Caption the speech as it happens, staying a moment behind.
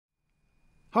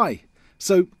Hi,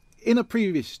 so in a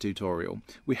previous tutorial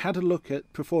we had a look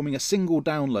at performing a single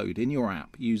download in your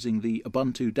app using the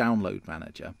Ubuntu download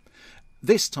manager.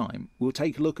 This time we'll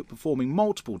take a look at performing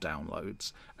multiple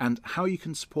downloads and how you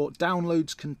can support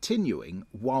downloads continuing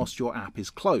whilst your app is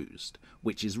closed,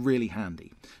 which is really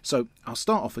handy. So I'll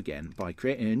start off again by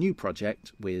creating a new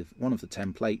project with one of the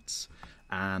templates,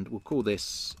 and we'll call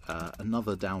this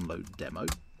another download demo,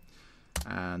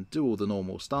 and do all the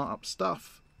normal startup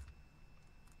stuff.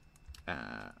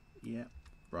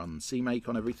 Run CMake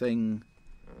on everything.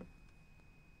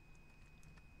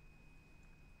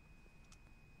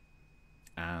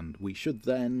 And we should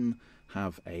then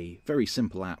have a very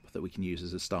simple app that we can use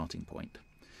as a starting point.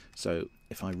 So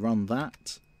if I run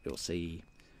that, you'll see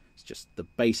it's just the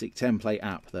basic template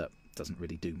app that doesn't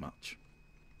really do much.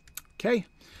 Okay,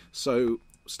 so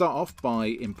start off by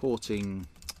importing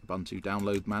Ubuntu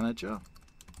Download Manager.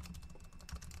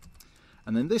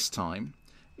 And then this time,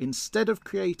 instead of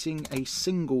creating a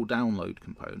single download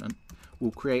component, we'll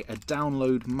create a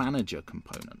download manager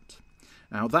component.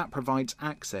 Now that provides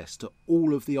access to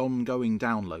all of the ongoing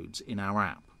downloads in our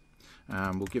app.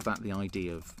 We'll give that the ID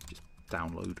of just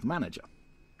download manager.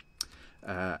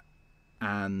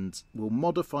 And we'll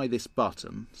modify this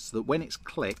button so that when it's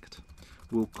clicked,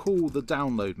 we'll call the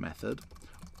download method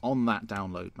on that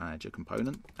download manager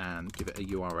component and give it a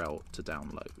URL to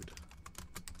download.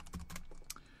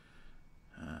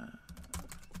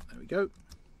 There we go.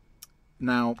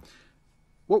 Now,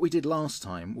 what we did last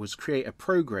time was create a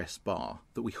progress bar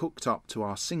that we hooked up to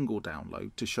our single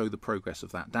download to show the progress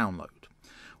of that download.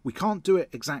 We can't do it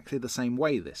exactly the same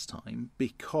way this time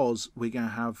because we're going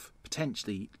to have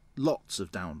potentially lots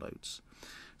of downloads.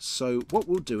 So what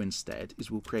we'll do instead is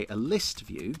we'll create a list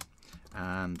view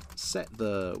and set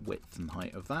the width and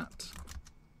height of that,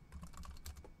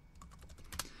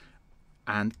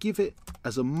 and give it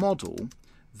as a model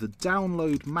the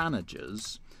download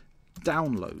manager's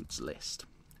downloads list.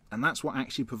 And that's what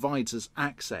actually provides us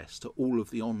access to all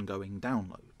of the ongoing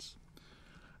downloads.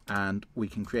 And we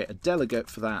can create a delegate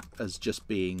for that as just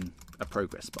being a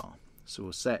progress bar. So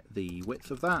we'll set the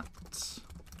width of that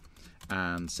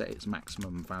and set its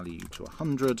maximum value to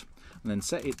 100, and then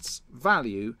set its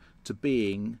value to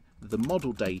being the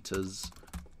model data's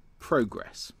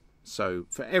progress. So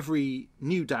for every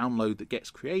new download that gets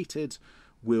created,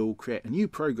 we'll create a new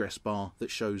progress bar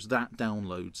that shows that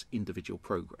download's individual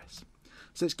progress.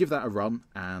 So let's give that a run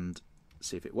and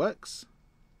see if it works.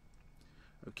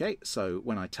 Okay, so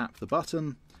when I tap the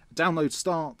button, download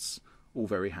starts, all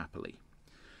very happily.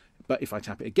 But if I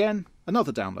tap it again,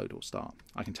 another download will start.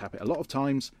 I can tap it a lot of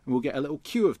times and we'll get a little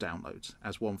queue of downloads.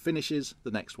 As one finishes, the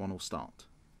next one will start,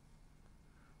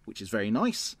 which is very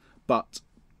nice. But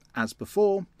as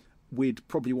before, we'd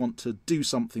probably want to do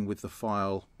something with the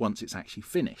file once it's actually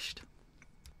finished.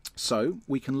 So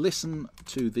we can listen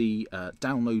to the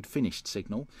download finished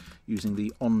signal using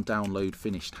the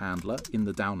onDownloadFinished handler in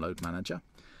the download manager.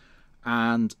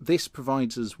 And this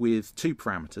provides us with two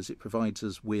parameters. It provides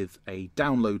us with a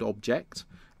download object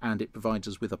and it provides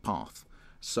us with a path.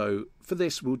 So for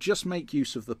this, we'll just make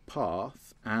use of the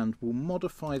path and we'll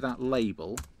modify that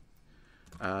label.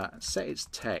 Set its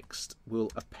text,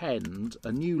 we'll append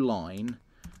a new line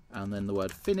and then the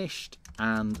word finished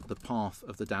and the path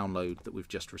of the download that we've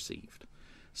just received.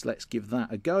 So let's give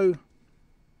that a go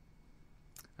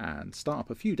and start up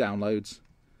a few downloads,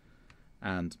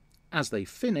 and as they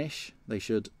finish they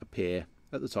should appear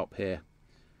at the top here,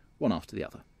 one after the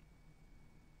other.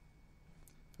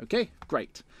 Okay,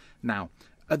 great. Now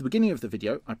at the beginning of the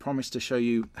video I promised to show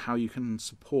you how you can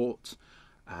support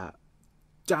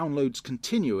downloads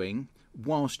continuing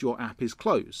whilst your app is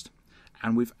closed,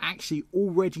 and we've actually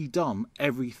already done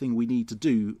everything we need to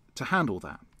do to handle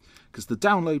that, because the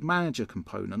download manager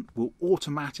component will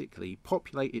automatically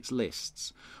populate its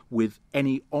lists with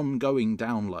any ongoing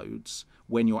downloads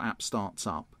when your app starts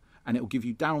up, and it will give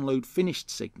you download finished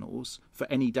signals for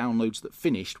any downloads that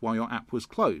finished while your app was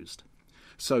closed.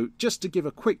 So just to give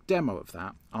a quick demo of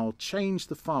that, I'll change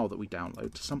the file that we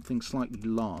download to something slightly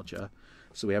larger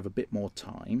so we have a bit more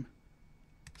time.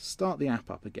 Start the app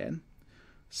up again,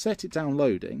 set it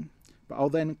downloading, but I'll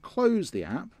then close the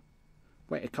app,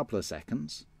 wait a couple of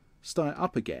seconds, start it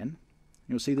up again.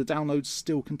 You'll see the download's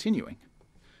still continuing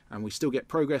and we still get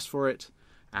progress for it,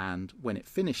 and when it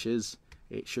finishes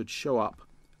it should show up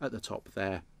at the top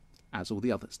there as all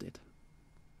the others did.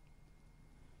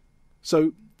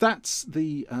 So that's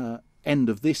the end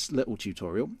of this little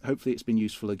tutorial. Hopefully it's been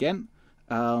useful again.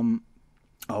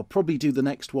 I'll probably do the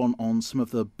next one on some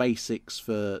of the basics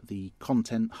for the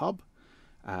Content Hub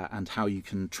and how you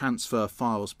can transfer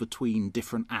files between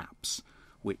different apps,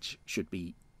 which should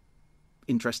be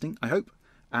interesting, I hope.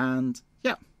 And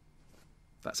yeah,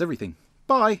 that's everything.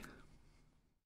 Bye!